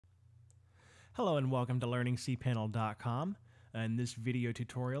Hello and welcome to learningcpanel.com. In this video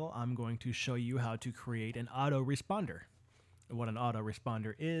tutorial, I'm going to show you how to create an autoresponder. What an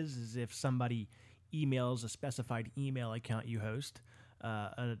autoresponder is if somebody emails a specified email account you host,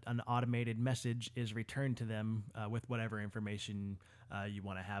 an automated message is returned to them with whatever information you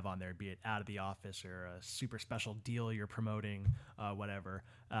want to have on there, be it out of the office or a super special deal you're promoting, whatever.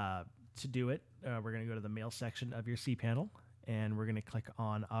 To do it, we're going to go to the mail section of your cPanel, and we're going to click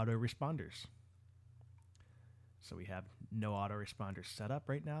on autoresponders. So we have no autoresponders set up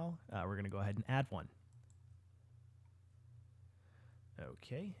right now. We're going to go ahead and add one.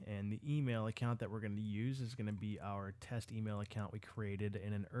 Okay, and the email account that we're going to use is going to be our test email account we created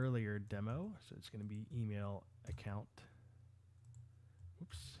in an earlier demo. So it's going to be email account.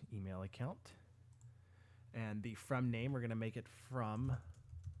 Email account. And the from name, we're going to make it from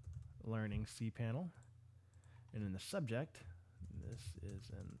Learning cPanel. And in the subject, this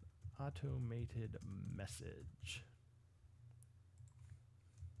is an automated message.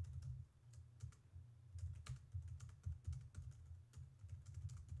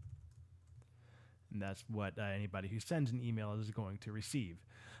 And that's what anybody who sends an email is going to receive.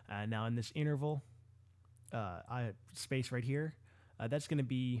 Now in this interval space right here, that's going to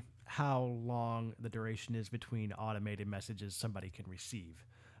be how long the duration is between automated messages somebody can receive.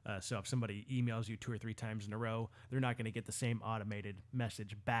 So if somebody emails you 2 or 3 times in a row, they're not going to get the same automated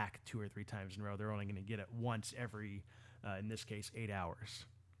message back 2 or 3 times in a row. They're only going to get it once every, in this case, 8 hours.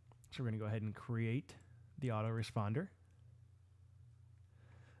 So we're going to go ahead and create the autoresponder.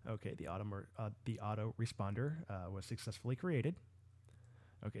 Okay, the autoresponder was successfully created.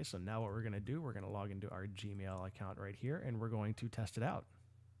 Okay, so now what we're going to do, we're going to log into our Gmail account right here, and we're going to test it out.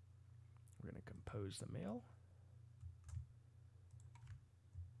 We're going to compose the mail.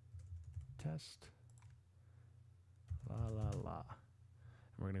 Test. La la la.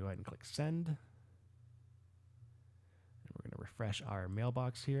 And we're going to go ahead and click send. And we're going to refresh our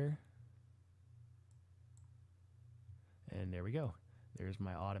mailbox here. And there we go. There's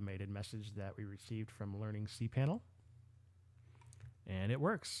my automated message that we received from Learning cPanel. And it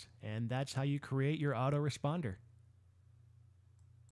works. And that's how you create your autoresponder.